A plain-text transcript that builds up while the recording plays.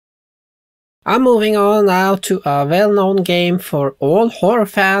I'm moving on now to a well-known game for all horror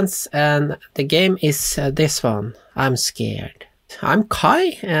fans, and the game is this one, I'm Scared. I'm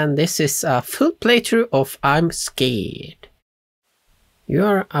Kai, and this is a full playthrough of I'm Scared. You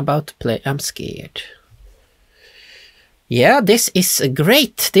are about to play I'm Scared. Yeah, this is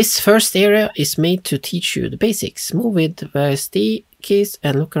great. This first area is made to teach you the basics. Move with various D keys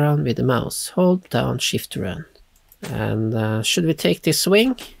and look around with the mouse. Hold down shift to run. And should we take this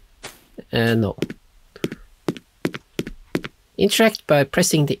swing? No. Interact by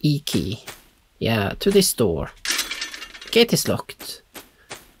pressing the E key. Yeah, to this door. Gate is locked.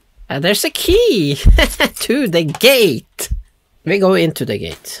 And there's a key to the gate. We go into the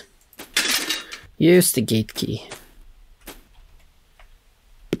gate. Use the gate key.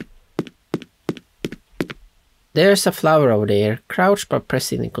 There's a flower over there. Crouch by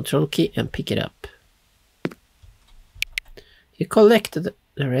pressing the control key and pick it up. You collected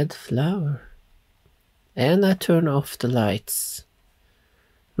the red flower. And I turn off the lights.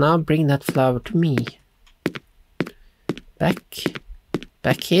 Now bring that flower to me. Back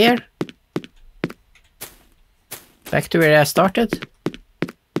here. Back to where I started.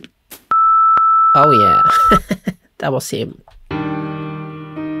 Oh yeah, that was him.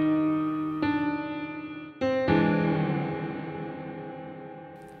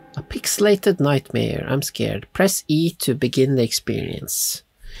 A pixelated nightmare. I'm scared. Press E to begin the experience.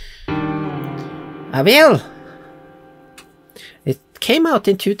 I will! It came out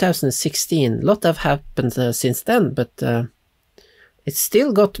in 2016. A lot have happened since then, but it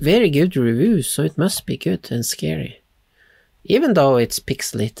still got very good reviews, so it must be good and scary. Even though it's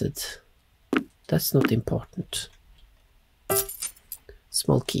pixelated. That's not important.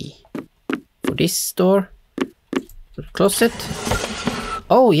 Small key. For this door. For the closet.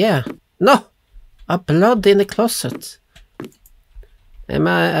 Oh yeah. No! A blood in the closet. Am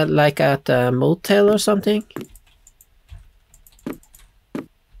I like at a motel or something?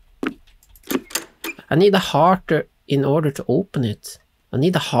 I need a heart in order to open it. I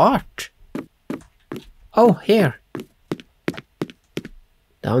need a heart. Oh, here.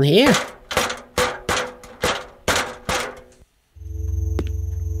 Down here.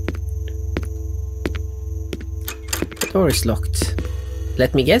 The door is locked.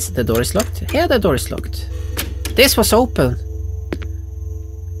 Let me guess, the door is locked? Yeah, the door is locked. This was open.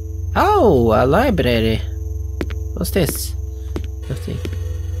 Oh, a library. What's this? Nothing.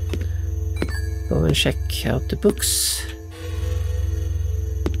 Go and check out the books.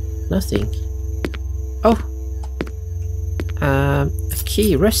 Nothing. Oh! A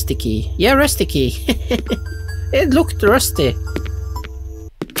key, rusty key. Yeah, rusty key. It looked rusty.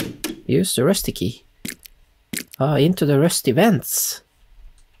 Use the rusty key. Ah, into the rusty vents.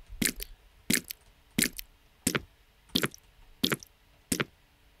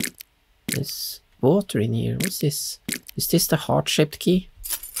 There's water in here. What's this? Is this the heart-shaped key?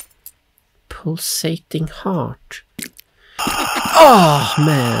 Pulsating heart. Oh,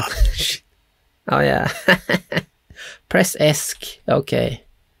 man. Oh, yeah. Press ESC. Okay.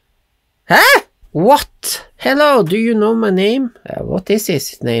 Huh? What? Hello, do you know my name? What is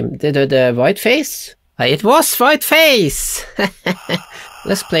his name? The white face? It was white face!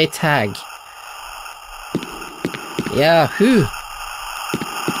 Let's play tag. Yeah, who?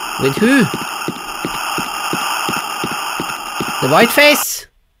 With who? The white face?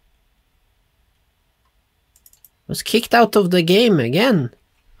 Was kicked out of the game again.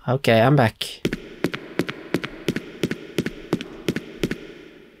 Okay, I'm back.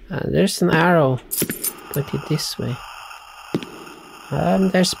 There's an arrow pointed this way.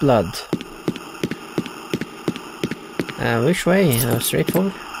 There's blood. Which way? Straight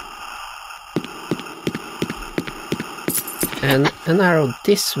forward. And an arrow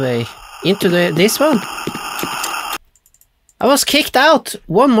this way. Into this one. I was kicked out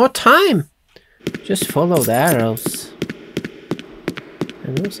one more time. Just follow the arrows.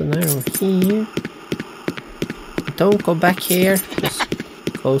 And there's an arrow here. Don't go back here. Just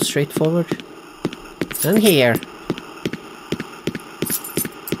go straight forward. And here.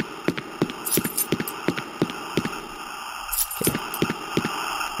 Okay.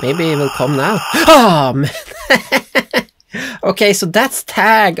 Maybe it will come now. Oh man. Okay, so that's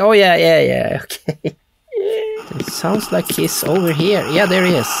tag. Oh yeah, okay. It sounds like he's over here. Yeah, there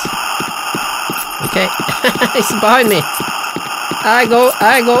he is. Okay, he's behind me. I go,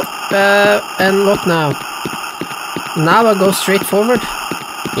 and what now? Now I go straight forward.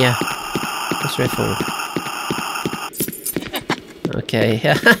 Yeah, go straight forward. Okay,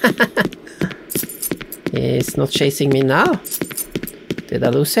 he's not chasing me now. Did I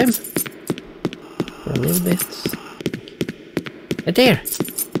lose him? For a little bit. There!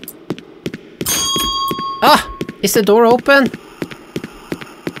 Ah! Is the door open?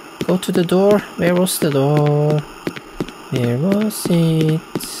 Go to the door. Where was the door? Where was it?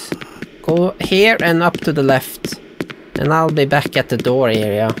 Go here and up to the left. And I'll be back at the door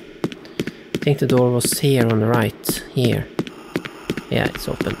area. I think the door was here on the right. Here. Yeah, it's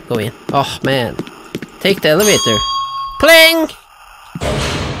open. Go in. Oh, man. Take the elevator. Pling!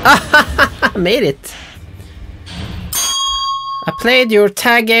 Ah, made it. I played your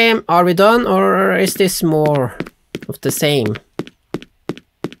tag game. Are we done, or is this more of the same?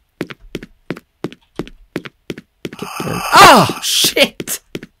 Oh, shit!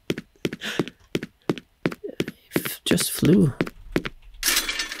 It just flew.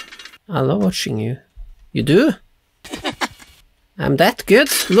 I love watching you. You do? I'm that good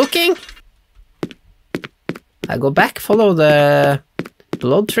looking? I go back, follow the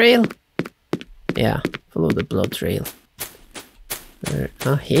blood trail. Yeah, follow the blood trail.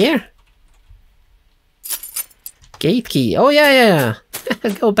 Here? Gate key. Oh, yeah.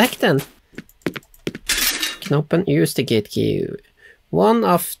 Go back then. Can open, use the gate key. One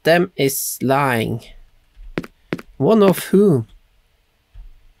of them is lying. One of who?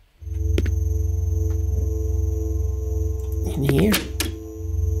 In here?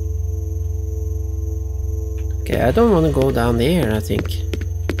 Okay, I don't want to go down there, I think.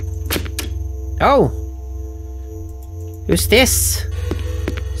 Oh! Who's this?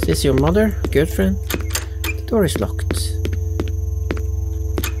 Is this your mother? Girlfriend? The door is locked.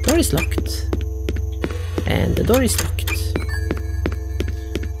 The door is locked. And the door is locked.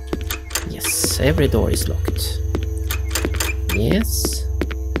 Yes, every door is locked. Yes.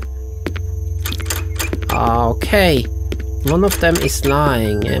 Okay. One of them is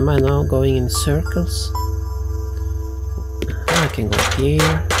lying. Am I now going in circles? I can go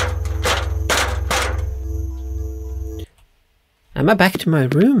here. Am I back to my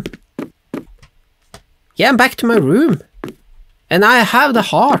room? Yeah, I'm back to my room. And I have the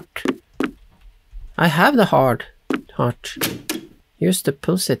heart. I have the heart. Use the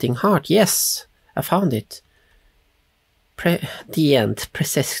pulsating heart. Yes, I found it. The end.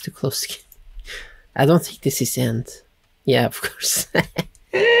 Press S to close. I don't think this is the end. Yeah, of course.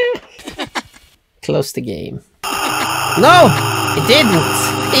 Close the game. No! It didn't!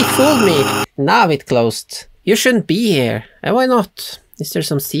 It fooled me! Now it closed. You shouldn't be here. Why not? Is there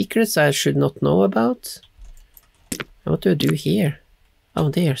some secrets I should not know about? What do I do here? Oh,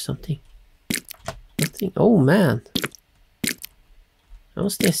 there's something. Nothing. Oh, man.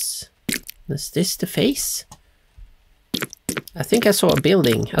 How's this? Is this the face? I think I saw a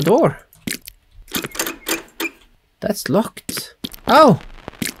building. A door. That's locked. Oh!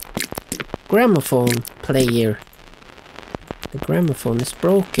 Gramophone player. The gramophone is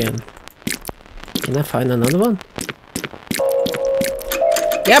broken. Can I find another one?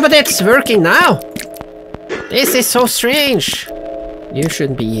 Yeah, but it's working now! This is so strange! You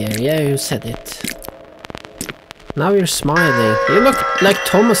shouldn't be here. Yeah, you said it. Now you're smiling. You look like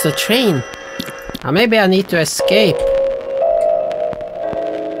Thomas the Train. Maybe I need to escape.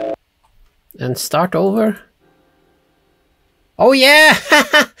 And start over. Oh yeah!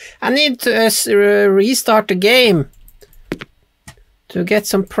 I need to restart the game. To get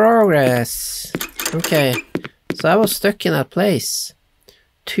some progress. Okay. So I was stuck in that place.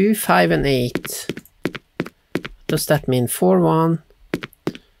 2, 5, and 8. What does that mean? 4, 1.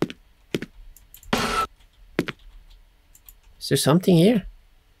 Is there something here?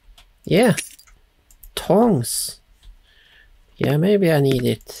 Yeah. Tongs. Yeah, maybe I need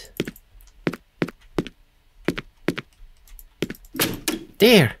it.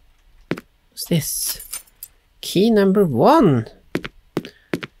 There. What's this? Key number 1.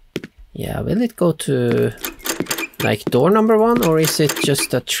 Yeah, will it go to like door number 1, or is it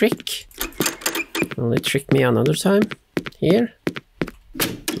just a trick? Will it trick me another time? Here?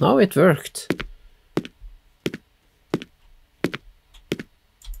 No, it worked.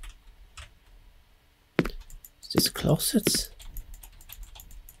 Is this closets?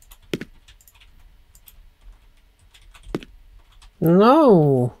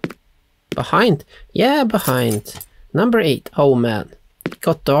 No. Behind. Yeah, behind. Number 8. Oh man. It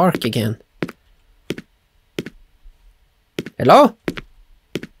got dark again. Hello?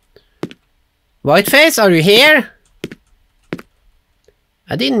 Whiteface, are you here?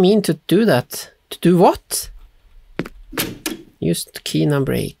 I didn't mean to do that. To do what? Used key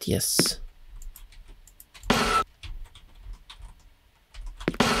number 8, yes.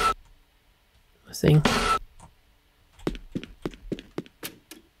 Nothing.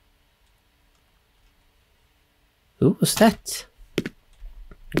 Who was that?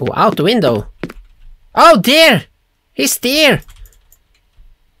 Go out the window. Oh, there! He's there!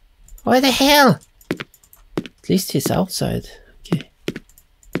 What the hell? At least he's outside. Okay.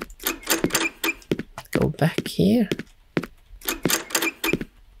 Go back here.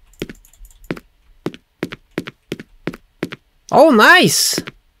 Oh, nice!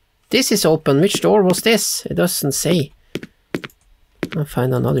 This is open. Which door was this? It doesn't say. I'll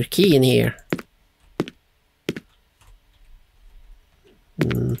find another key in here.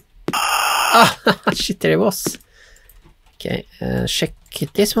 Ah, shit, there it was. Okay, check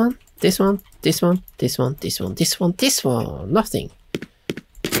this one, this one, this one, this one, this one, this one, this one. Nothing.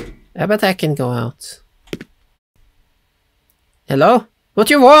 I bet I can go out. Hello? What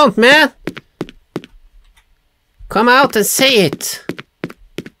you want, man? Come out and say it.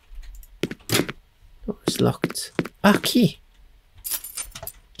 Oh, it's locked. Ah, key.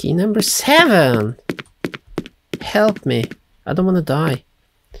 Key number 7. Help me. I don't want to die.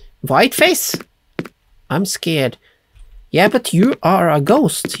 White face? I'm scared. Yeah, but you are a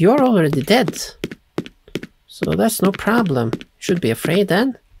ghost. You're already dead. So that's no problem. Should be afraid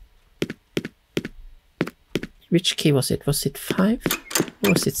then. Which key was it? Was it 5?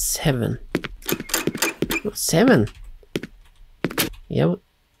 Or was it 7? Oh, 7. Yeah.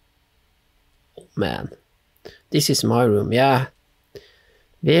 Oh man. This is my room. Yeah.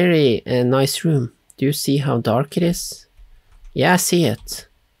 Very nice room. Do you see how dark it is? Yeah, I see it.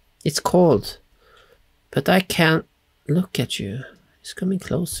 It's cold. But I can't look at you. It's coming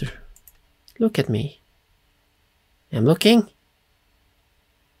closer. Look at me. I'm looking.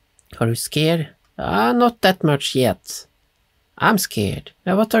 Are you scared? Not that much yet. I'm scared.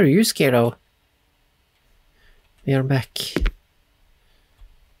 What are you scared of? We are back.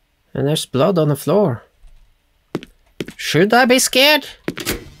 And there's blood on the floor. Should I be scared?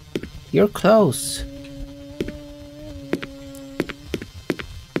 You're close.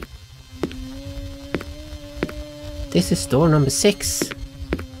 This is door number 6.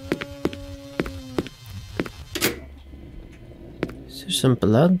 Is there some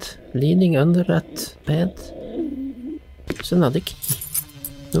blood leading under that bed? There's another key.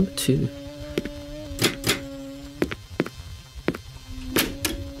 Number 2.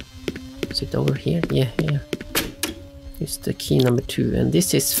 Is it over here? Yeah, here. It's the key number 2. And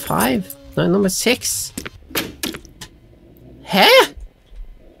this is 5. No, number 6. Huh?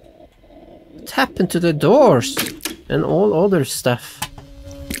 What happened to the doors? And all other stuff.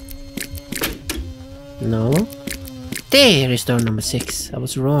 No. There is door number 6. I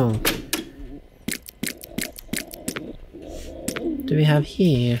was wrong. Do we have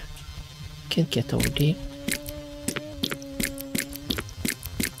here? Can't get over there.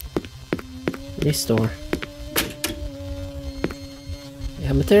 This door.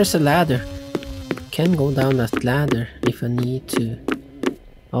 Yeah, but there's a ladder. Can go down that ladder if I need to.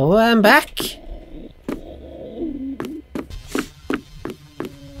 Oh, I'm back.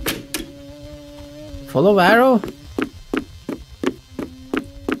 Follow arrow.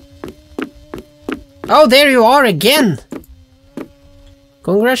 Oh, there you are again.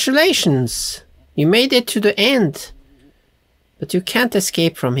 Congratulations. You made it to the end. But you can't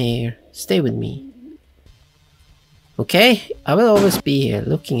escape from here. Stay with me. Okay, I will always be here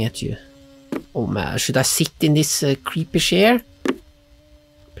looking at you. Oh man, should I sit in this creepy chair?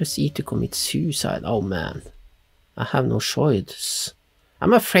 Press E to commit suicide. Oh man, I have no choice.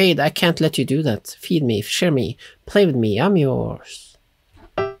 I'm afraid I can't let you do that. Feed me, share me, play with me, I'm yours.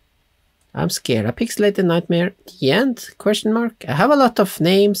 I'm scared. A pixelated nightmare. The end? Question mark. I have a lot of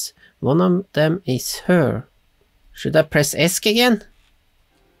names. One of them is her. Should I press ESC again?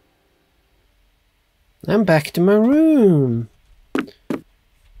 I'm back to my room.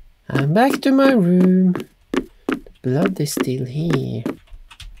 I'm back to my room. The blood is still here.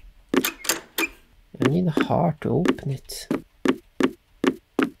 I need a heart to open it.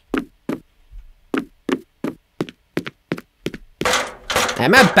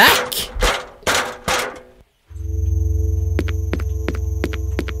 Am I back?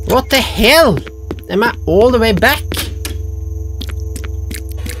 What the hell? Am I all the way back?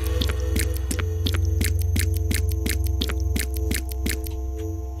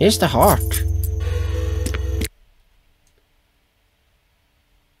 Here's the heart.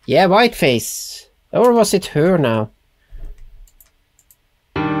 Yeah, white face. Or was it her now?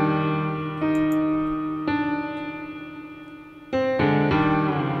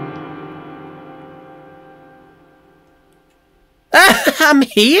 I'm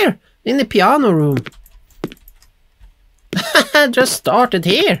here in the piano room. I just started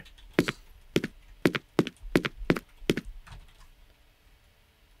here.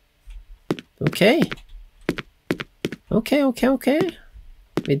 Okay. Okay.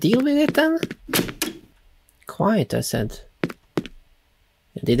 We deal with it then? Quiet, I said.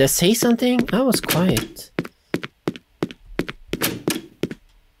 Did I say something? I was quiet.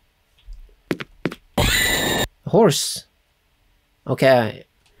 Horse. Okay.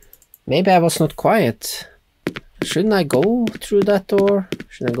 Maybe I was not quiet. Shouldn't I go through that door?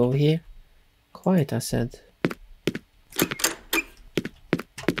 Should I go here? Quiet, I said.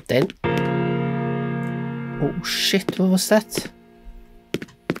 Then. Oh shit, what was that?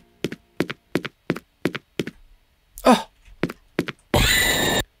 Oh!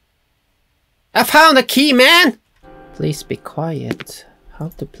 I found a key, man! Please be quiet. How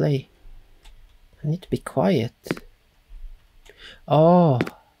to play? I need to be quiet. Oh.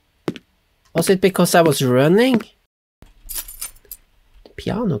 Was it because I was running? The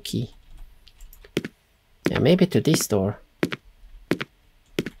piano key. Yeah, maybe to this door.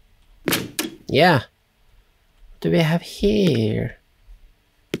 Yeah. What do we have here?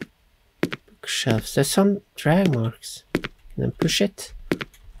 Bookshelves. There's some drag marks. Can I push it?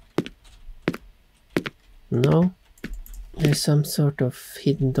 No. There's some sort of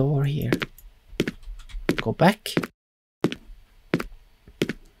hidden door here. Go back.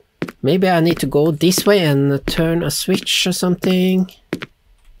 Maybe I need to go this way and turn a switch or something.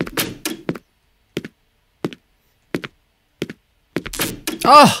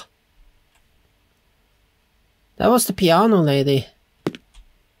 Oh! That was the piano lady.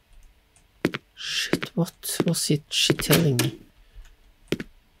 Shit, what was she telling me?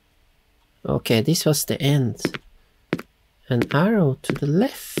 Okay, this was the end. An arrow to the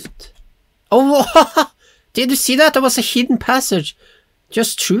left. Oh, did you see that? There was a hidden passage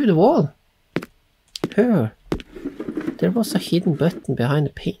just through the wall. Here. There was a hidden button behind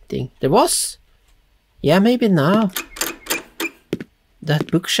the painting. There was? Yeah, maybe now. That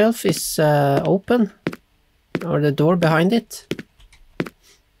bookshelf is open. Or the door behind it.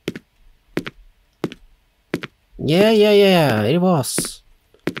 Yeah, it was.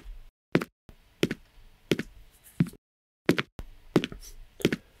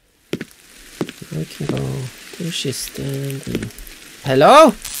 I can go. There she's standing.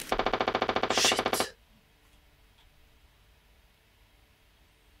 Hello? Shit.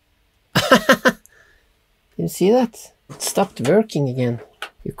 Did you see that? It stopped working again.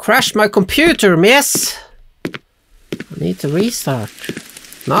 You crashed my computer, miss! I need to restart.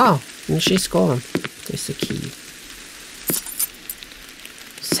 No, and she's gone. There's a key.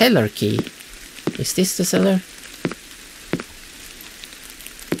 Cellar key. Is this the cellar?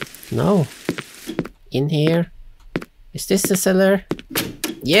 No. In here. Is this the cellar?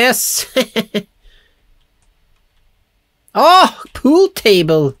 Yes! Oh! Pool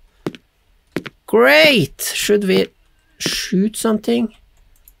table! Great! Should we shoot something?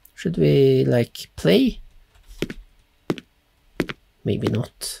 Should we, like, play? Maybe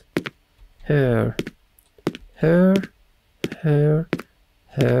not. Her.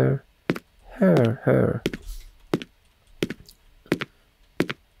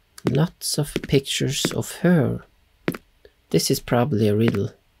 Lots of pictures of her. This is probably a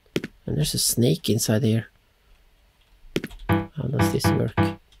riddle. And there's a snake inside here. How does this work?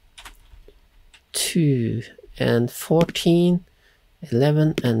 2 and 14,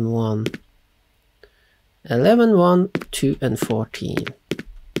 11 and 1. 11, 1, 2 and 14.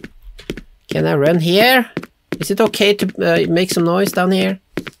 Can I run here? Is it okay to make some noise down here?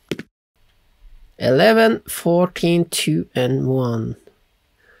 11, 14, 2 and 1.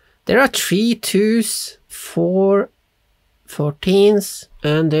 There are 3 2s, 4 14s,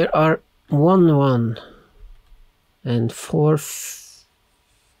 and there are 1 1 and 4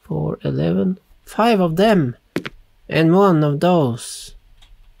 11. 5 of them and 1 of those.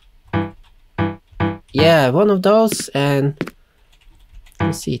 Yeah, 1 of those, and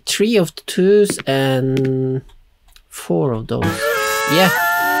let's see, 3 of the 2s and 4 of those. Yeah.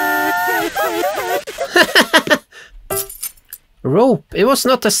 Rope. It was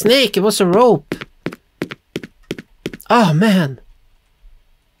not a snake, it was a rope. Oh man.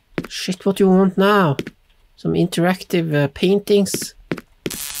 Shit, what do you want now? Some interactive paintings.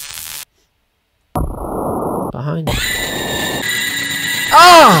 Behind.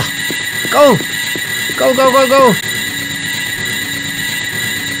 Ah! Go! Go, go, go, go!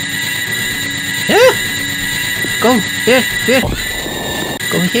 Yeah! Go! Here, here!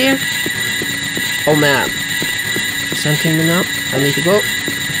 Go here! Oh man! She's hunting me now. I need to go.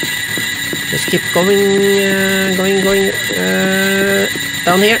 Just keep going, going,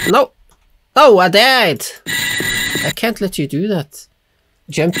 down here. No! No, I died! I can't let you do that.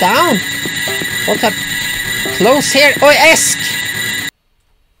 Jump down! What up? Close here! Oh, ask!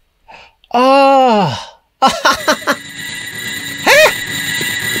 Oh!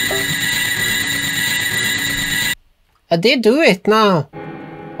 I did do it now.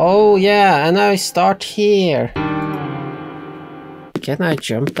 Oh yeah, and I start here. Can I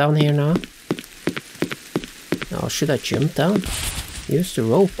jump down here now? Now, should I jump down? Use the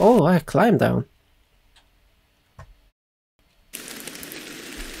rope. Oh, I climb down.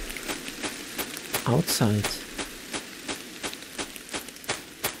 Outside.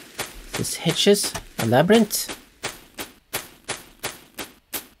 This hedges, a labyrinth.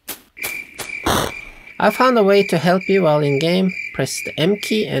 I found a way to help you while in game. Press the M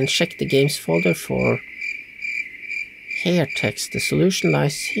key and check the games folder for here text. The solution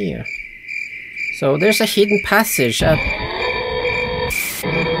lies here. So there's a hidden passage. A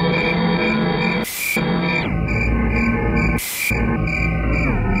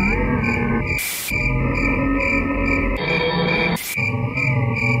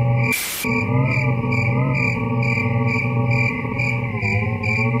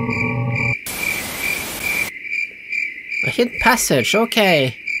hidden passage,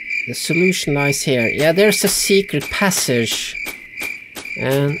 okay. The solution lies here. Yeah, there's a secret passage.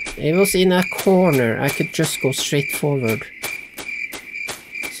 And it was in a corner. I could just go straight forward.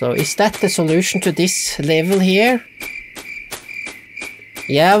 So is that the solution to this level here?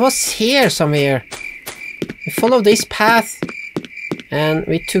 Yeah, it was here somewhere. We followed this path. And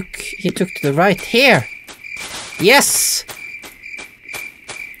he took to the right here. Yes!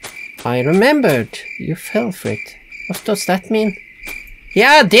 I remembered. You fell for it. What does that mean?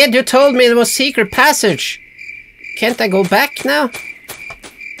 Yeah, I did. You told me it was secret passage. Can't I go back now?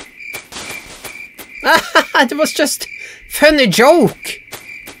 It was just funny joke.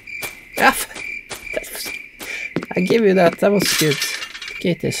 Yeah, I give you that. That was good. The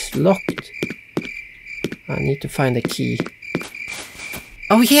gate is locked. I need to find a key.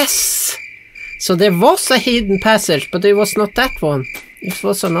 Oh yes! So there was a hidden passage, but it was not that one. It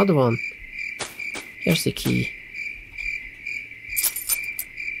was another one. Here's the key.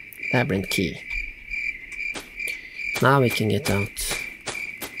 Labyrinth key. Now we can get out.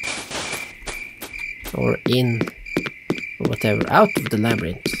 Or in. Or whatever. Out of the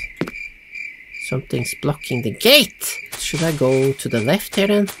labyrinth. Something's blocking the gate. Should I go to the left here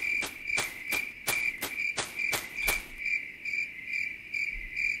then?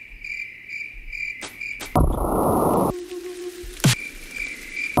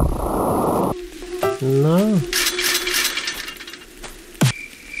 No.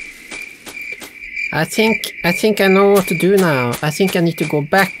 I think I know what to do now. I think I need to go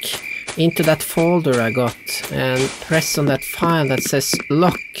back into that folder I got and press on that file that says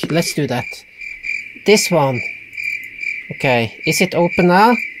lock. Let's do that. This one. Okay, is it open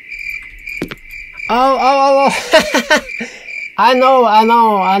now? Oh. I know.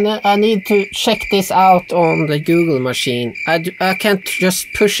 I need to check this out on the Google machine. I can't just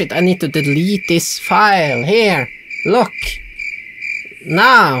push it. I need to delete this file. Here, look.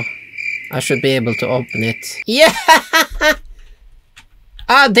 Now I should be able to open it. Yeah!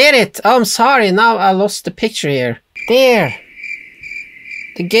 I did it! Oh, I'm sorry, now I lost the picture here. There!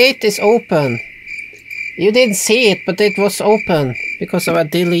 The gate is open. You didn't see it, but it was open because I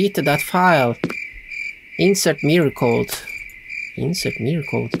deleted that file. Insert mirror code. Insert mirror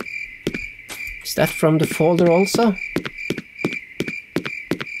code. Is that from the folder also?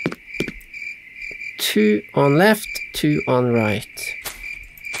 2 on left, 2 on right.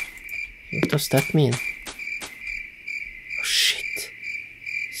 What does that mean? Oh shit.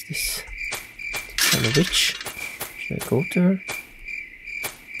 Is this kind of witch? Should I go to her?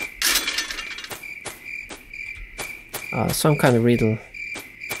 Some kind of riddle.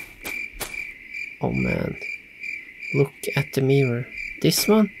 Oh man. Look at the mirror. This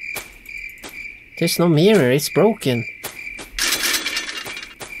one? There's no mirror, it's broken.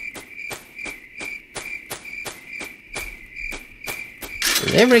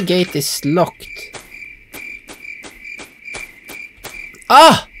 And every gate is locked.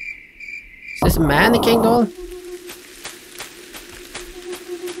 Ah! Is this a mannequin doll?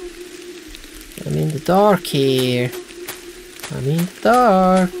 I'm in the dark here. I'm in the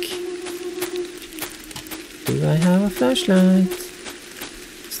dark. Do I have a flashlight?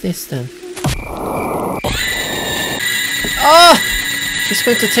 What's this then? Oh! It's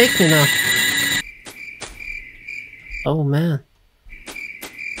going to take me now. Oh man.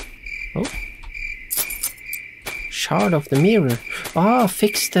 Oh. Shard of the mirror. Ah,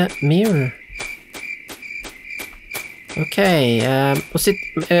 fix the mirror. Okay, was it,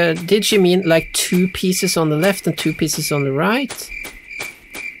 did she mean like 2 pieces on the left and 2 pieces on the right?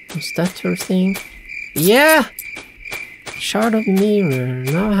 Was that her thing? Yeah! Shard of mirror.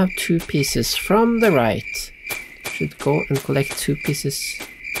 Now I have 2 pieces from the right. Should go and collect 2 pieces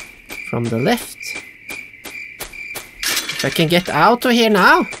from the left. If I can get out of here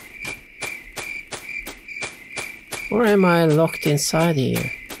now? Or am I locked inside here?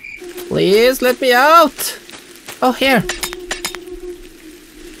 Please let me out! Oh, here!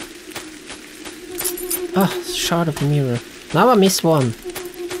 Oh, shard of mirror. Now I miss one.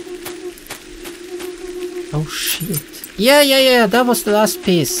 Oh shit. Yeah, that was the last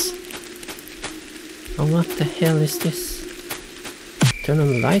piece. Oh, what the hell is this? Turn on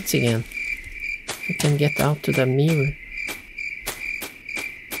the lights again. I can get out to the mirror.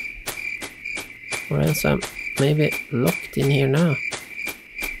 Or else I'm maybe locked in here now.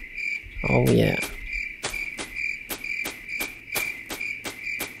 Oh yeah.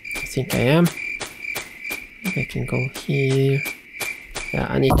 I think I am. Maybe I can go here. Yeah,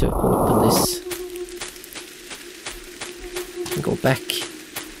 I need to open this. Go back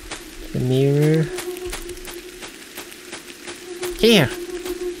to the mirror. Here!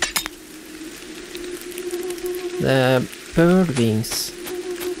 The bird wings.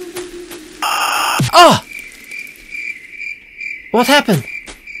 Oh! What happened?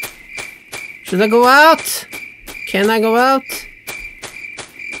 Should I go out? Can I go out?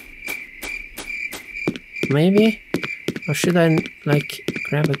 Maybe? Or should I, like,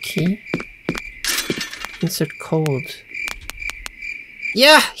 grab a key? Insert code.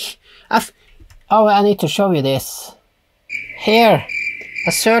 Yeah! Oh, I need to show you this. Here!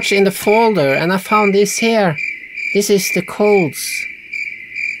 I searched in the folder and I found this here. This is the codes.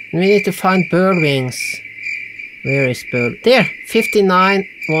 We need to find bird wings. Where is bird? There!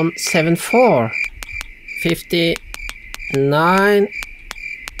 59174.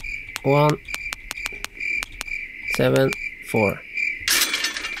 59174.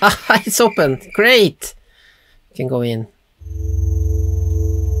 Ah, it's open! Great! You can go in.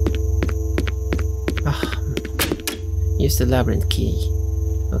 Use the labyrinth key.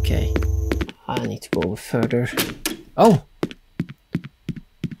 Okay. I need to go further. Oh!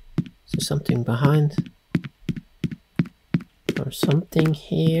 Is there something behind? Or something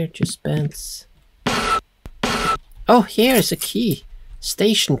here? Just bends. Oh, here is a key.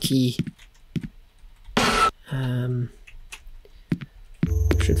 Station key.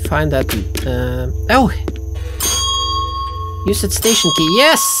 Should find that. Oh! Use that station key.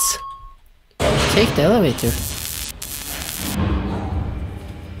 Yes! Take the elevator.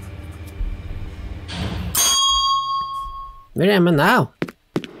 Where am I now?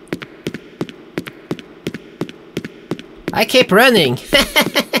 I keep running.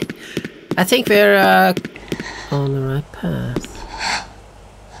 I think we're on the right path.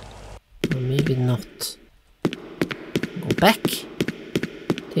 Or maybe not. Go back.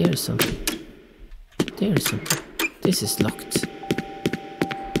 There's something. There's something. This is locked.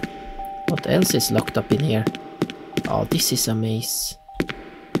 What else is locked up in here? Oh, this is a maze.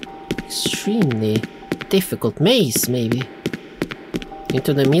 Extremely difficult maze, maybe.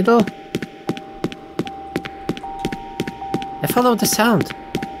 Into the middle. I follow the sound.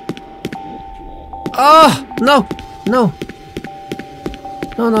 Oh! No! No!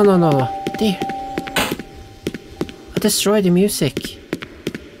 No. There. I destroyed the music.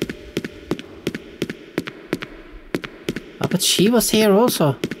 Oh, but she was here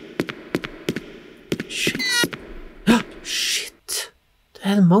also. Shit. Shit.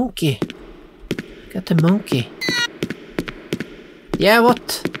 That monkey. Got the monkey. Yeah,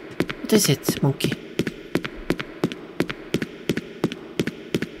 what? What is it, monkey?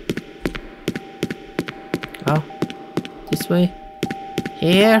 Oh, this way.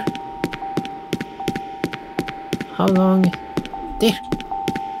 Here. How long? There.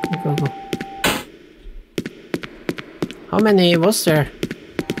 Go. How many was there?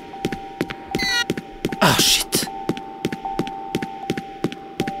 Oh, shit.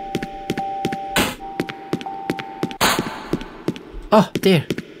 Oh, there.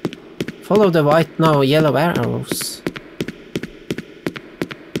 Follow the white, no, yellow arrows.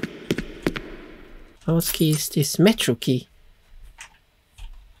 What key is this? Metro key.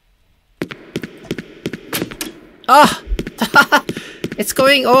 Ah! It's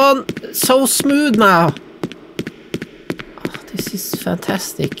going on so smooth now. Oh, this is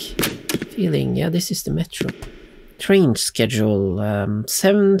fantastic feeling. Yeah, this is the metro. Train schedule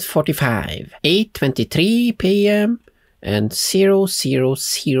 7:45, 8:23 p.m. and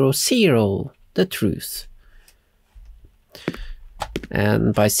 0000. The truth.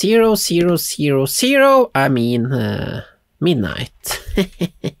 And by 0000 I mean midnight.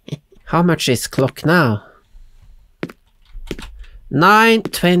 How much is clock now?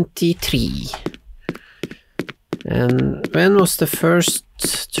 9:23. And when was the first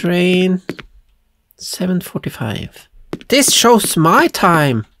train? 7:45. This shows my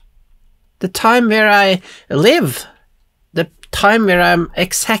time. The time where I live. The time where I'm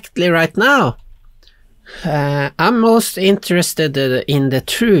exactly right now. I'm most interested in the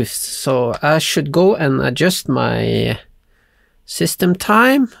truth, so I should go and adjust my system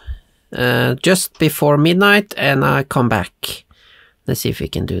time just before midnight, and I come back. Let's see if we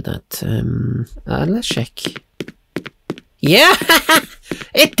can do that. Let's check. Yeah,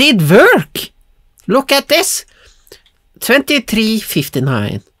 it did work. Look at this.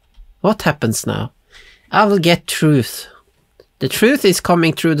 23:59. What happens now? I will get truth. The truth is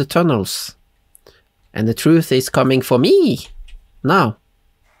coming through the tunnels. And the truth is coming for me. Now.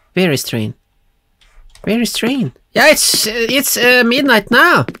 Where is train? Where is train? Yeah, it's midnight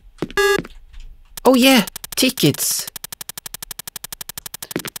now. Oh yeah, tickets.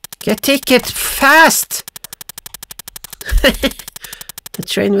 Get ticket fast. The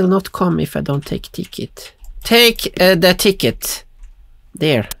train will not come if I don't take ticket. Take the ticket.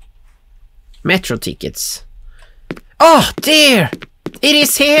 There. Metro tickets. Oh, there! It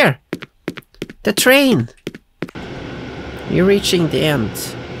is here! The train. You're reaching the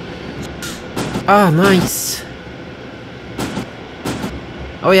end. Ah, nice.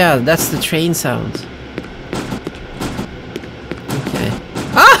 Oh yeah, that's the train sound. Okay.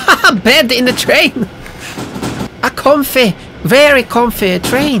 Ah, bed in the train! A comfy, very comfy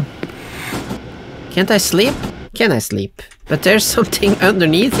train. Can't I sleep? Can I sleep? But there's something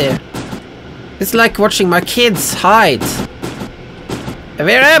underneath there. It's like watching my kids hide.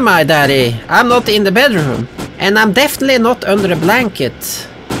 Where am I, Daddy? I'm not in the bedroom. And I'm definitely not under a blanket.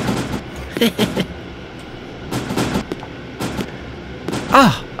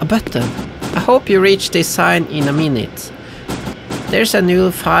 Ah, a button. I hope you reach this sign in a minute. There's a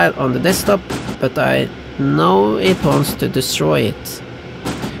new file on the desktop, but I know it wants to destroy it.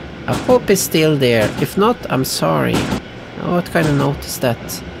 I hope it's still there. If not, I'm sorry. Oh, what kind of note is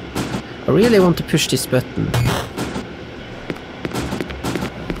that? I really want to push this button.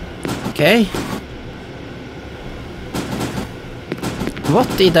 Okay. What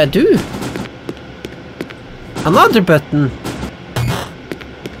did I do? Another button.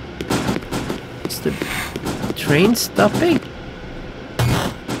 Is the train stopping?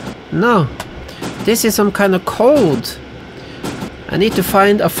 No. This is some kind of code. I need to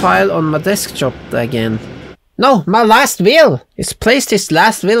find a file on my desktop again. No, my last will! It's placed this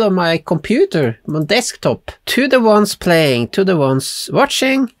last will on my computer, my desktop. To the ones playing, to the ones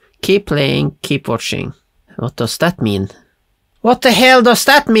watching, keep playing, keep watching. What does that mean? What the hell does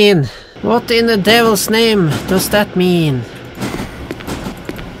that mean? What in the devil's name does that mean?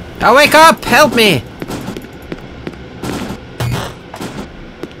 Now wake up! Help me!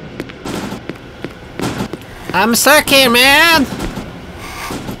 I'm stuck here, man!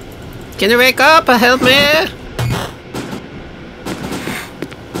 Can you wake up and help me?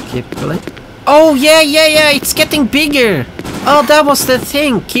 Keep playing. Oh, yeah, it's getting bigger. Oh, that was the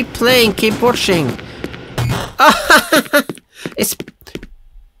thing. Keep playing, keep watching. It's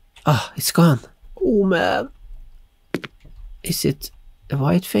gone. Oh, man. Is it a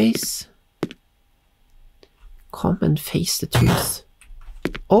white face? Come and face the truth.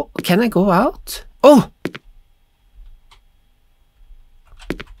 Oh, can I go out? Oh!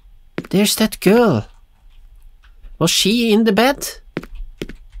 There's that girl. Was she in the bed?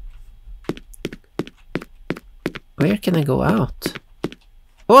 Where can I go out?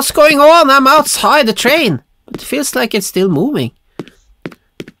 What's going on? I'm outside the train. But it feels like it's still moving.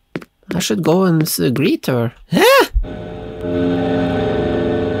 I should go and greet her. Huh?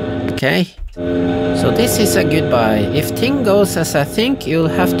 Okay. So this is a goodbye. If thing goes as I think, you'll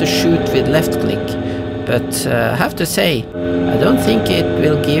have to shoot with left click. But I have to say, I don't think it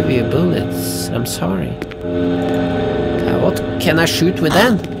will give you bullets. I'm sorry. What can I shoot with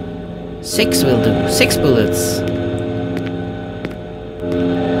then? 6 will do. 6 bullets.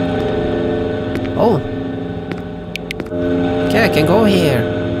 Oh. Okay, I can go here.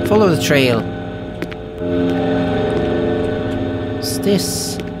 Follow the trail. What's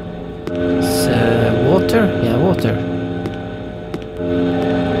this? It's water? Yeah, water.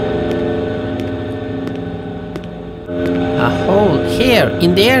 A hole. Here,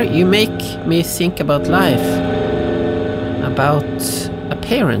 in there, you make me think about life. About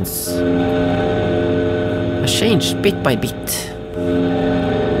appearance. I changed bit by bit.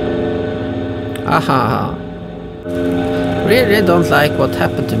 Aha. Really don't like what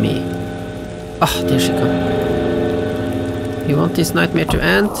happened to me. Oh, there she comes. You want this nightmare to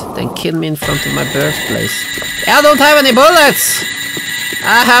end? Then kill me in front of my birthplace. I don't have any bullets!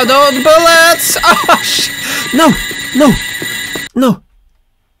 I have no bullets! Oh,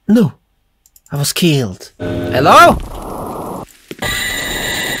 No! I was killed. Hello?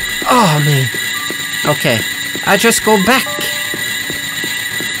 Oh, man. Okay. I just go back.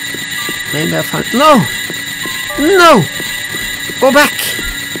 Maybe I'll find... No! No! Go back!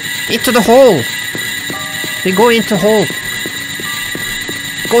 Into the hole! We go into hole.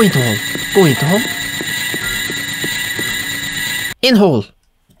 Go into hole. Go into hole. In hole.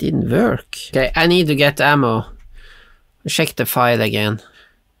 Didn't work. Okay, I need to get ammo. Check the file again.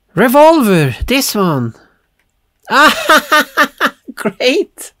 Revolver! This one! Ah,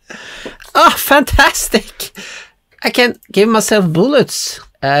 great! Oh, fantastic! I can give myself bullets.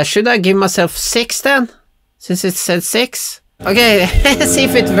 Should I give myself 6 then? Since it said 6? Okay, let's see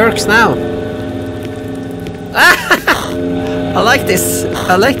if it works now. I like this.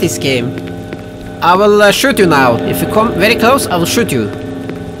 I like this game. I will shoot you now. If you come very close, I will shoot you.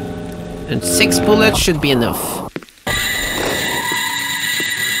 And 6 bullets should be enough.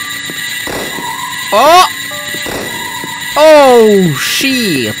 Oh! Oh,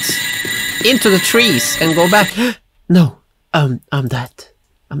 shit! Into the trees and go back. No, I'm dead.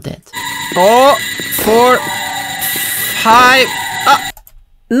 I'm dead. Oh, 4, 5.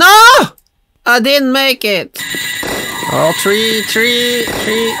 No! I didn't make it. Oh, 3,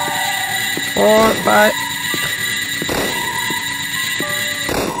 4, 5.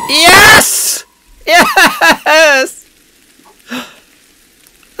 Yes! Yes!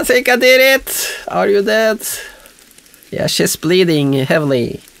 I think I did it. Are you dead? Yeah, she's bleeding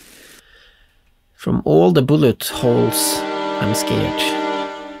heavily. From all the bullet holes, I'm scared.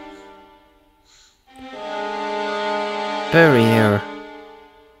 Bury her.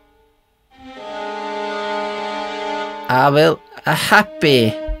 I will happily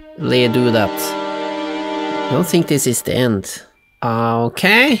do that. I don't think this is the end.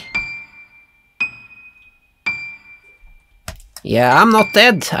 Okay. Yeah, I'm not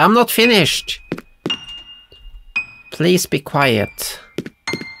dead. I'm not finished. Please be quiet.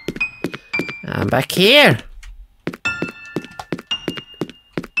 I'm back here.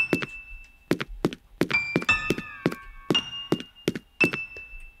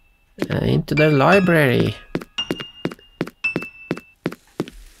 Into the library.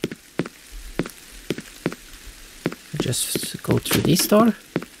 Just go through this door.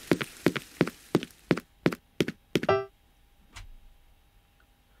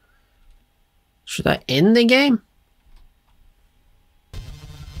 Should I end the game?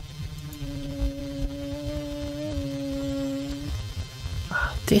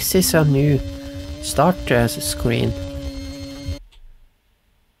 This is a new starter screen.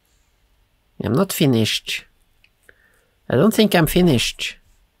 I'm not finished. I don't think I'm finished.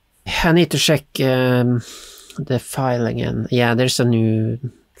 I need to check the file again. Yeah, there's a new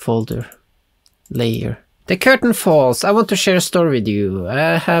folder. Layer. The curtain falls. I want to share a story with you.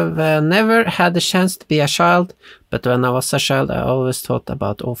 I have never had the chance to be a child, but when I was a child I always thought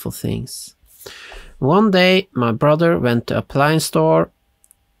about awful things. One day my brother went to an appliance store,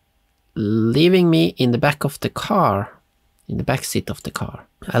 leaving me in the back of the car, in the back seat of the car.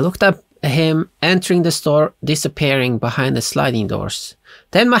 I looked at him entering the store, disappearing behind the sliding doors.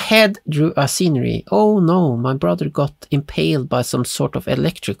 Then my head drew a scenery. Oh no, my brother got impaled by some sort of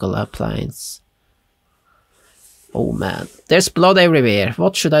electrical appliance. Oh man, there's blood everywhere.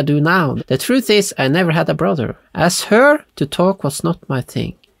 What should I do now? The truth is, I never had a brother. As her, to talk was not my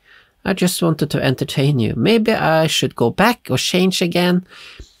thing. I just wanted to entertain you. Maybe I should go back or change again.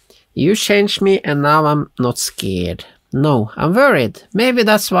 You changed me and now I'm not scared. No, I'm worried. Maybe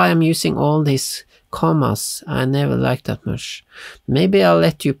that's why I'm using all these commas I never liked that much. Maybe I'll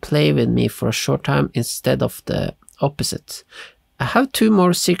let you play with me for a short time instead of the opposite. I have 2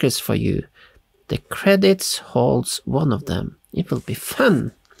 more secrets for you. The credits holds one of them. It will be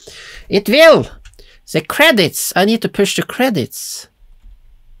fun. It will! The credits! I need to push the credits.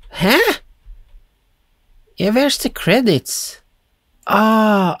 Huh? Yeah, where's the credits?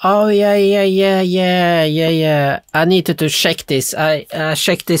 Oh yeah. I needed to check this. I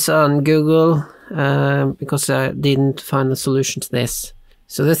checked this on Google because I didn't find a solution to this.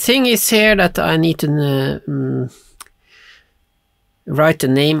 So the thing is here that I need to write the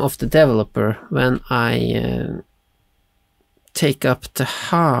name of the developer when I take up the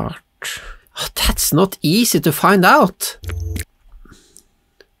heart. Oh, that's not easy to find out.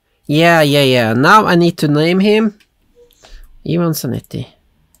 Yeah. Now I need to name him. Ivan Zanetti.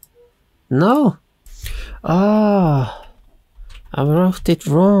 No. Ah, I wrote it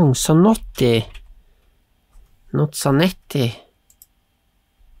wrong. Zanotti. Not Zanetti.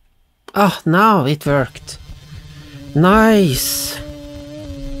 Ah, now it worked. Nice.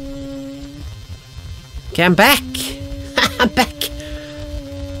 Okay, I'm back. I'm back.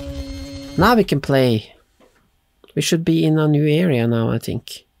 Now we can play. We should be in a new area now, I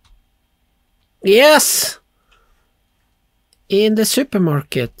think. Yes! In the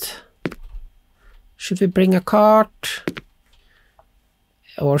supermarket. Should we bring a cart?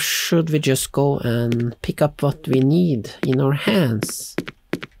 Or should we just go and pick up what we need in our hands?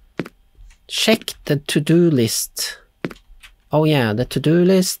 Check the to-do list. Oh yeah, the to-do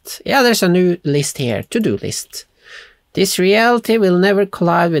list. Yeah, there's a new list here. To-do list. This reality will never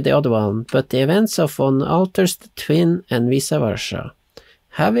collide with the other one, but the events of one alters the twin and vice versa.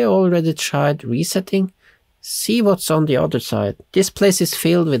 Have you already tried resetting? See what's on the other side. This place is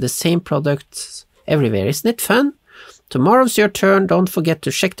filled with the same products everywhere. Isn't it fun? Tomorrow's your turn. Don't forget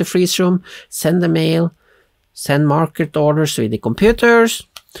to check the freeze room, send the mail, send market orders with the computers,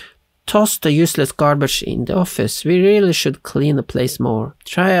 toss the useless garbage in the office. We really should clean the place more.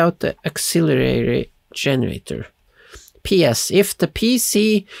 Try out the auxiliary generator. P.S. If the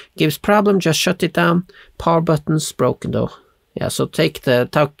PC gives problem, just shut it down. Power button's broken though. Yeah, so take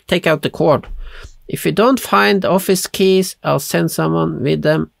out the cord. If you don't find the office keys, I'll send someone with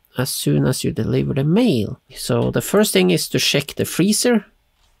them as soon as you deliver the mail. So the first thing is to check the freezer.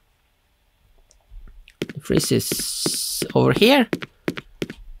 The freezer is over here.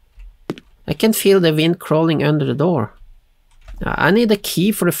 I can feel the wind crawling under the door. I need a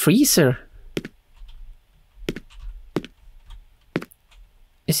key for the freezer.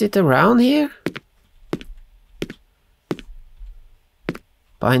 Is it around here?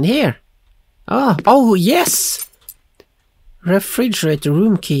 Behind here? Oh yes! Refrigerator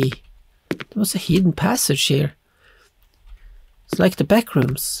room key. There was a hidden passage here. It's like the back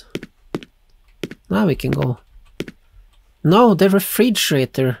rooms. Now we can go. No, the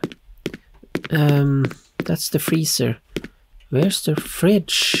refrigerator. That's the freezer. Where's the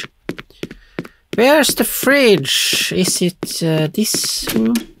fridge? Where's the fridge? Is it this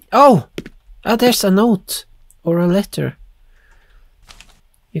room? Oh! There's a note. Or a letter.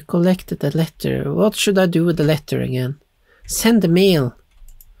 You collected a letter. What should I do with the letter again? Send the mail.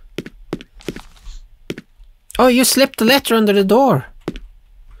 Oh, you slipped the letter under the door.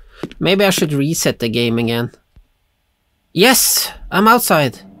 Maybe I should reset the game again. Yes! I'm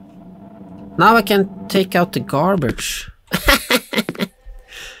outside. Now I can take out the garbage.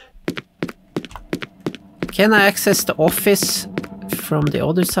 Can I access the office from the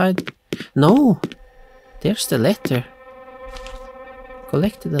other side? No. There's the letter.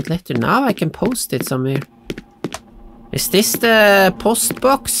 Collected that letter. Now I can post it somewhere. Is this the post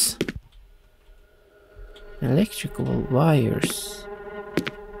box? Electrical wires.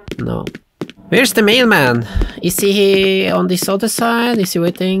 No. Where's the mailman? Is he on this other side? Is he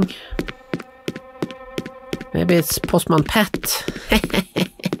waiting? Maybe it's Postman Pat.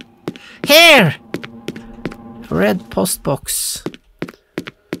 Here! Red post box.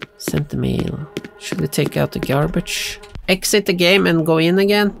 Sent the mail. Should we take out the garbage? Exit the game and go in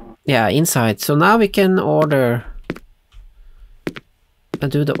again? Yeah, inside. So now we can order.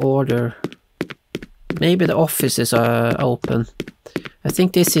 And do the order. Maybe the office is open. I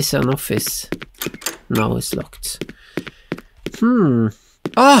think this is an office. No, it's locked.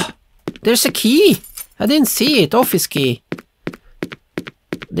 Oh! There's a key! I didn't see it. Office key.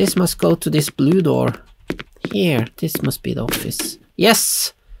 This must go to this blue door. Here. This must be the office.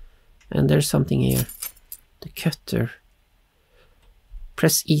 Yes! And there's something here. The cutter.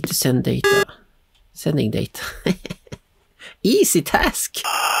 Press E to send data. Sending data. Easy task!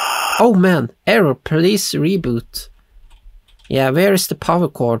 Oh man, error, please reboot. Yeah, where is the power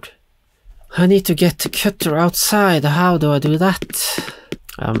cord? I need to get the cutter outside. How do I do that?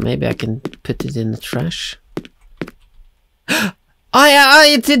 Maybe I can put it in the trash.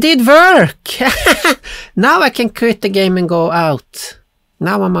 It did work! Now I can quit the game and go out.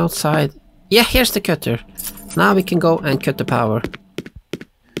 Now I'm outside. Yeah, here's the cutter. Now we can go and cut the power.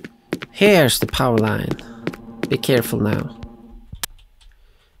 Here's the power line. Be careful now.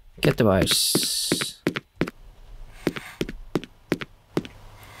 Get the wires.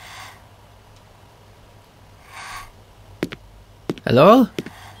 Hello?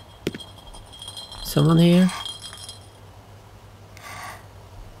 Someone here?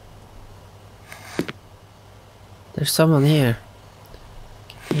 There's someone here.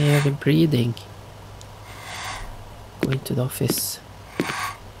 Can you hear the breathing? Go into the office.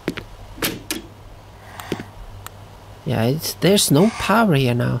 Yeah, there's no power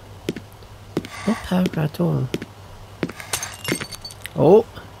here now. No power at all. Oh!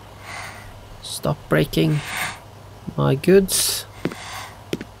 Stop breaking my goods.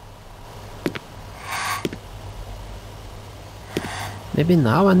 Maybe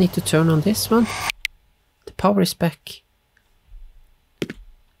now I need to turn on this one. The power is back.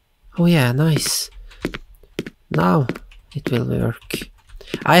 Oh yeah, nice. Now it will work.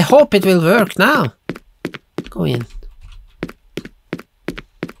 I hope it will work now. Go in.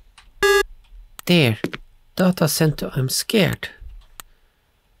 There. Data center, Imscared.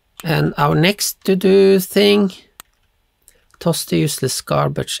 And our next to-do thing, toss the useless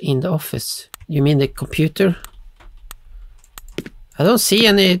garbage in the office. You mean the computer? I don't see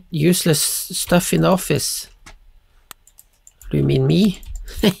any useless stuff in the office. Do you mean me?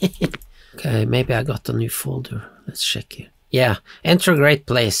 Okay, maybe I got a new folder. Let's check here. Yeah, enter a great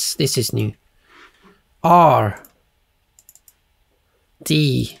place. This is new. R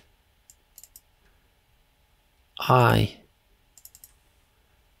D I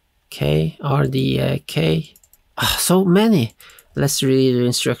K R D A K. Ah, so many. Let's read the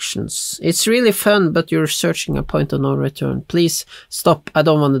instructions. It's really fun, but you're searching a point of no return. Please stop. I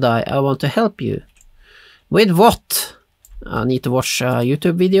don't want to die. I want to help you. With what? I need to watch a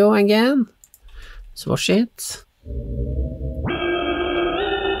YouTube video again. Let's watch it.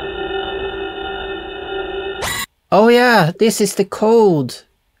 Oh yeah, this is the code.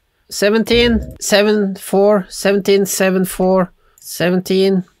 1774, 1774,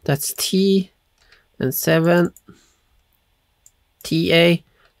 17, that's T, and 7, TA,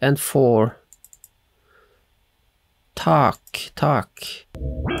 and 4. Talk.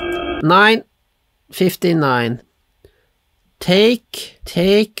 9, 59. Take,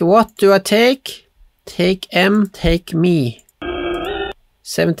 what do I take? Take M, take me.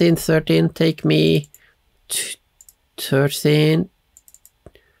 17, 13, take me. 13,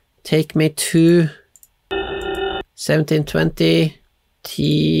 take me to. 17, 20,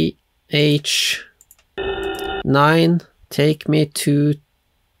 TH. 9, take me to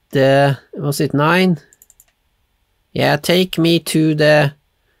the, was it 9? Yeah, take me to the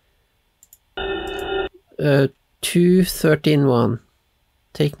 213.1.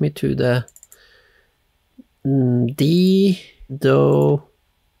 Take me to the D, do,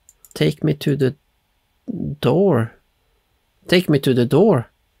 take me to the door. Take me to the door.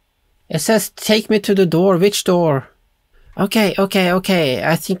 It says take me to the door. Which door? Okay.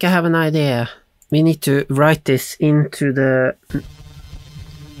 I think I have an idea. We need to write this into the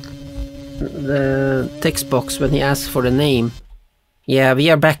text box when he asks for the name. Yeah, we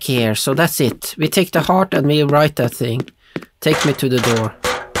are back here, so that's it. We take the heart and we write that thing. Take me to the door.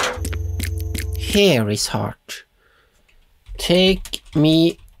 Here is heart. Take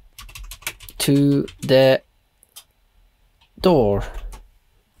me to the door.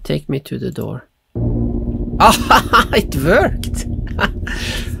 Take me to the door. Ah, it worked!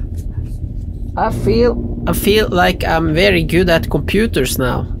 I feel like I'm very good at computers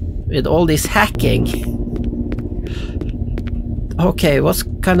now, with all this hacking. Okay, what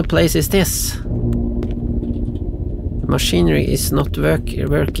kind of place is this? Machinery is not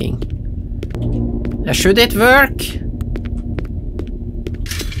working. Should it work?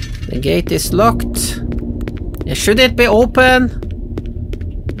 The gate is locked. Should it be open?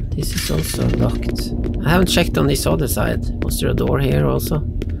 This is also locked. I haven't checked on this other side. Was there a door here also?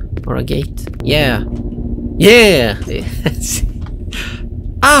 Or a gate? Yeah. Yeah!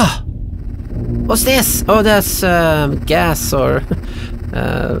 Ah! What's this? Oh, that's gas or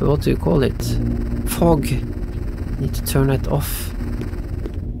what do you call it? Fog. Need to turn it off.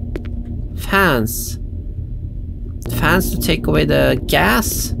 Fans. Fans to take away the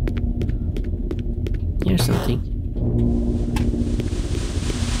gas. Here's something.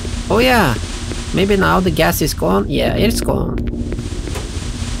 Oh yeah. Maybe now the gas is gone. Yeah, it's gone.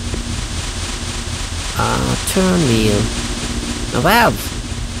 Turn wheel. A valve.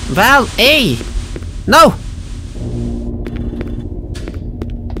 Valve A! No!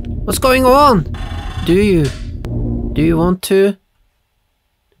 What's going on? Do you want to?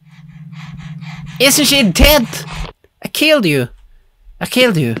 Isn't she dead? I killed you.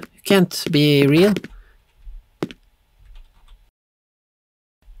 You can't be real.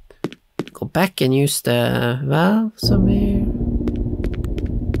 Go back and use the valve somewhere.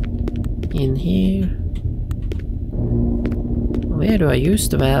 In here. Where do I use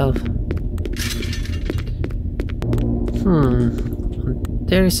the valve?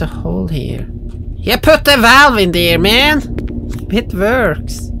 There is a hole here. Yeah, put the valve in there, man! It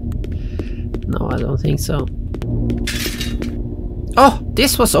works. No, I don't think so. Oh,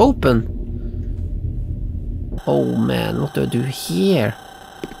 this was open. Oh man, what do I do here?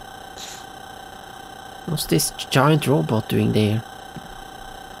 What's this giant robot doing there?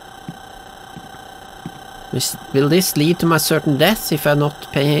 Will this lead to my certain death if I not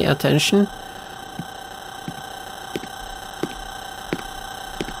pay attention?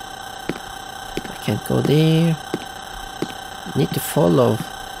 I can't go there. I need to follow.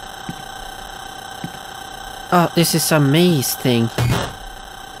 Oh, this is a maze thing.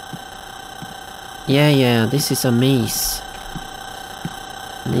 Yeah, this is a maze.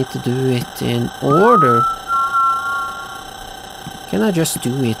 Need to do it in order. Can I just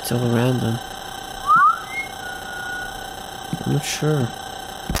do it all random? I'm not sure.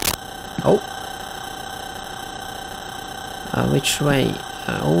 Oh! Which way?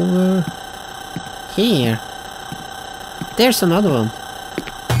 Over here. There's another one.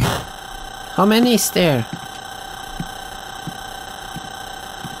 How many is there?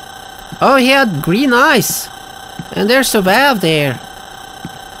 Oh, he had green eyes! And there's a valve there.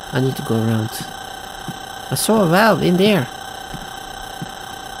 I need to go around. I saw a valve in there.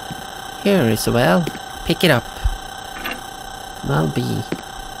 Here is a valve. Pick it up. Valve B.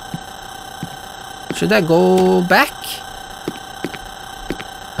 Should I go back?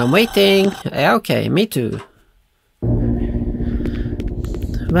 I'm waiting. Okay, me too.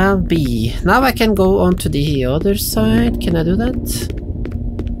 Valve B. Now I can go on to the other side. Can I do that?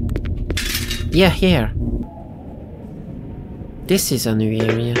 Yeah, here. This is a new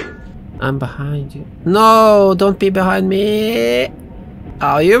area. I'm behind you. No, don't be behind me.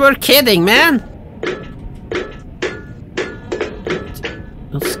 Oh, you were kidding, man.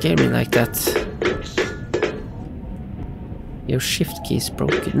 Don't scare me like that. Your shift key is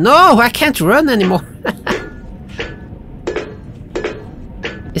broken. No, I can't run anymore.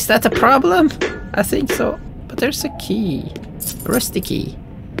 Is that a problem? I think so. But there's a key. Rusty key.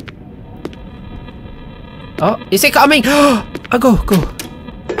 Oh, is he coming? Oh, go.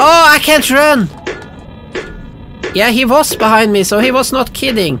 Oh, I can't run. Yeah, he was behind me, so he was not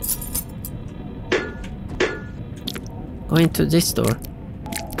kidding. Go into this door.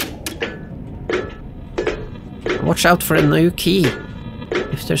 Watch out for a new key.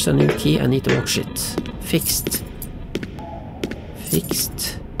 If there's a new key, I need to watch it. Fixed.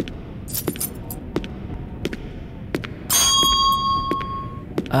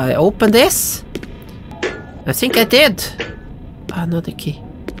 I opened this? I think I did. Another key.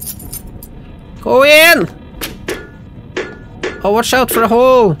 Go in! Oh, watch out for a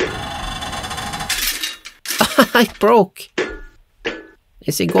hole! It broke.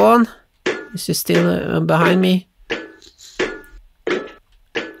 Is he gone? Is he still behind me?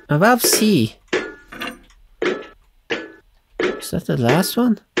 A valve C. Is that the last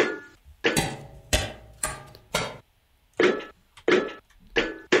one?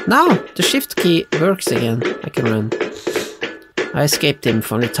 Now the shift key works again. I can run. I escaped him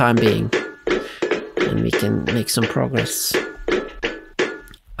for the time being. And we can make some progress.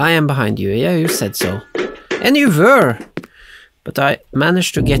 I am behind you. Yeah, you said so. And you were. But I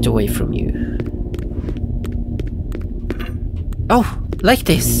managed to get away from you. Oh, like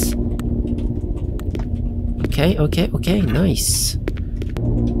this. Okay, nice.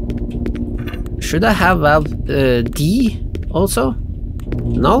 Should I have valve D also?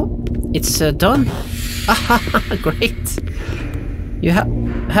 No, it's done. Great. You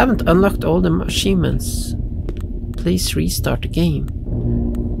haven't unlocked all the achievements. Please restart the game.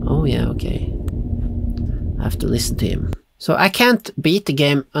 Oh yeah, okay. I have to listen to him. So I can't beat the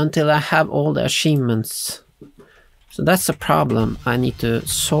game until I have all the achievements. So that's a problem I need to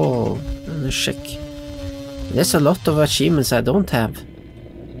solve and check. There's a lot of achievements I don't have.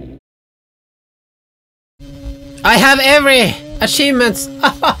 I have every achievement!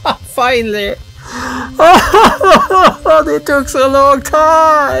 Finally! It took so long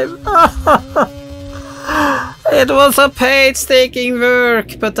time! It was a painstaking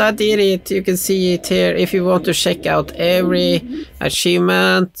work, but I did it. You can see it here. If you want to check out every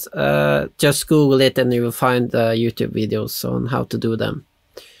achievement, just Google it and you will find YouTube videos on how to do them.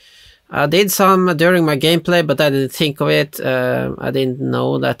 I did some during my gameplay, but I didn't think of it. I didn't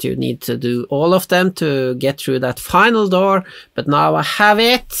know that you need to do all of them to get through that final door, but now I have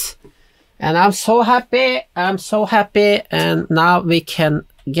it. And I'm so happy. And now we can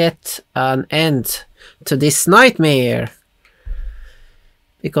get an end to this nightmare.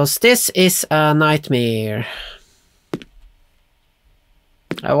 Because this is a nightmare.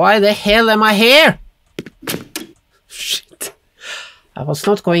 Why the hell am I here? Shit. I was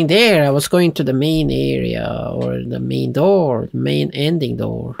not going there. I was going to the main area or the main door, the main ending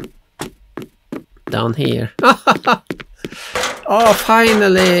door. Down here. Oh,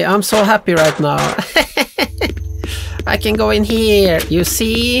 finally. I'm so happy right now. I can go in here, you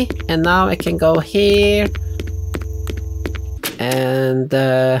see? And now I can go here. And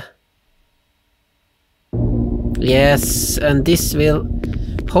yes, and this will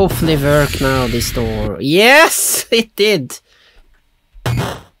hopefully work now, this door. Yes, it did.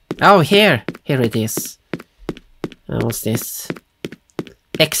 Oh, here it is. What's this?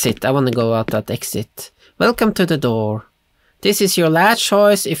 Exit. I want to go out that exit. Welcome to the door. This is your last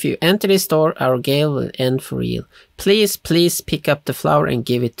choice. If you enter this door, our gale will end for real. Please, please pick up the flower and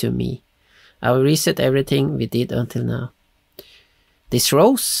give it to me. I will reset everything we did until now. This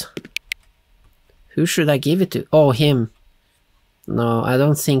rose? Who should I give it to? Oh, him. No, I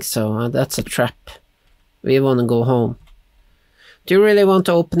don't think so. That's a trap. We want to go home. Do you really want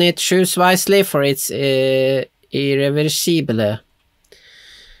to open it? Choose wisely, for it's irreversible.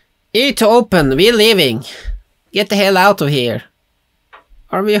 E to open. We're leaving. Get the hell out of here.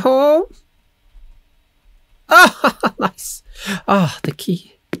 Are we home? Ah, nice. Ah, the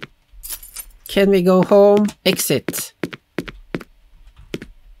key. Can we go home? Exit.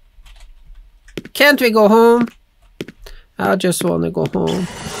 Can't we go home? I just want to go home.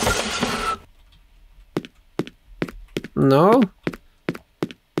 No?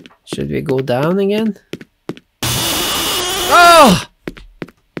 Should we go down again? Oh!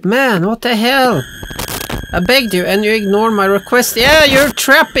 Man, what the hell? I begged you and you ignored my request. Yeah, you're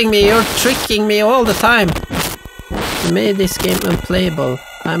trapping me. You're tricking me all the time. You made this game unplayable.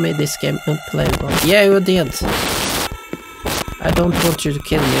 I made this game unplayable. Yeah, you did. I don't want you to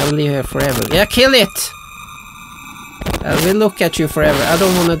kill me. I'll live here forever. Yeah, kill it! I will look at you forever. I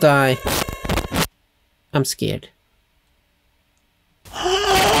don't want to die. I'm scared.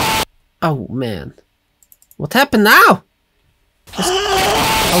 Oh, man. What happened now?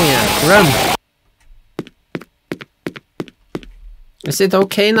 Oh, yeah. Run. Is it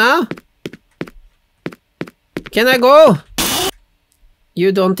okay now? Can I go?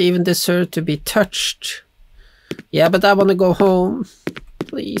 You don't even deserve to be touched. Yeah, but I want to go home.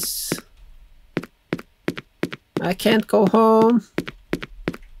 Please. I can't go home.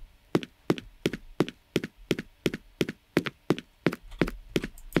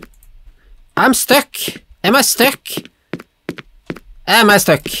 I'm stuck. Am I stuck? Am I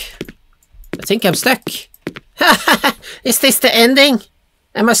stuck? I think I'm stuck. Is this the ending?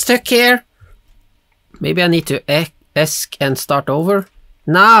 Am I stuck here? Maybe I need to ask and start over.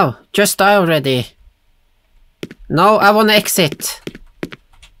 No, just die already. No, I want to exit.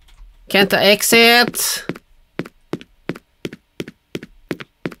 Can't I exit?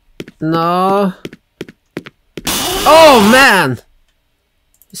 No. Oh, man!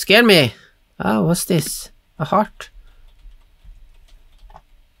 You scared me. Oh, what's this? A heart?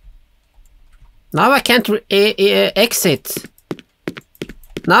 Now I can't exit.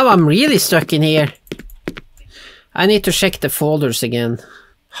 Now I'm really stuck in here. I need to check the folders again.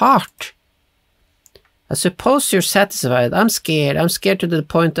 Heart. I suppose you're satisfied. I'm scared. I'm scared to the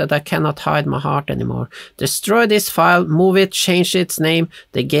point that I cannot hide my heart anymore. Destroy this file, move it, change its name.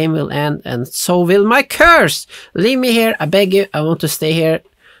 The game will end, and so will my curse. Leave me here. I beg you. I want to stay here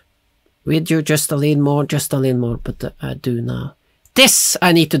with you just a little more, but I do now. This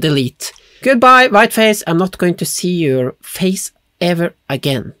I need to delete. Goodbye, Whiteface. I'm not going to see your face ever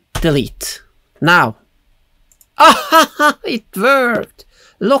again. Delete. Now. Ah, it worked.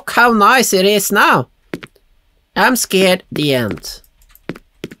 Look how nice it is now. I'm scared. The end.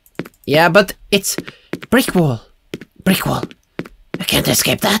 Yeah, but it's brick wall. Brick wall. I can't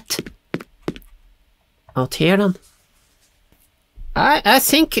escape that. Out here then. I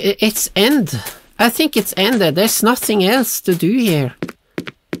think it's end. I think it's ended. There's nothing else to do here.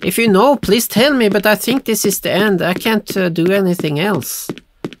 If you know, please tell me, but I think this is the end. I can't do anything else.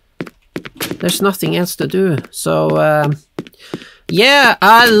 There's nothing else to do. So, yeah,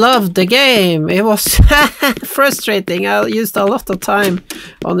 I loved the game. It was frustrating. I used a lot of time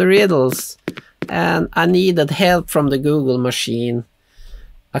on the riddles. And I needed help from the Google machine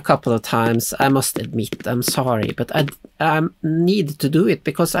a couple of times. I must admit, I'm sorry. But I needed to do it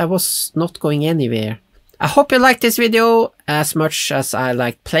because I was not going anywhere. I hope you liked this video as much as I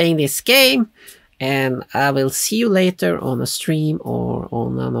liked playing this game. And I will see you later on a stream or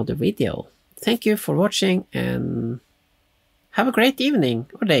on another video. Thank you for watching and have a great evening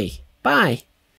or day. Bye.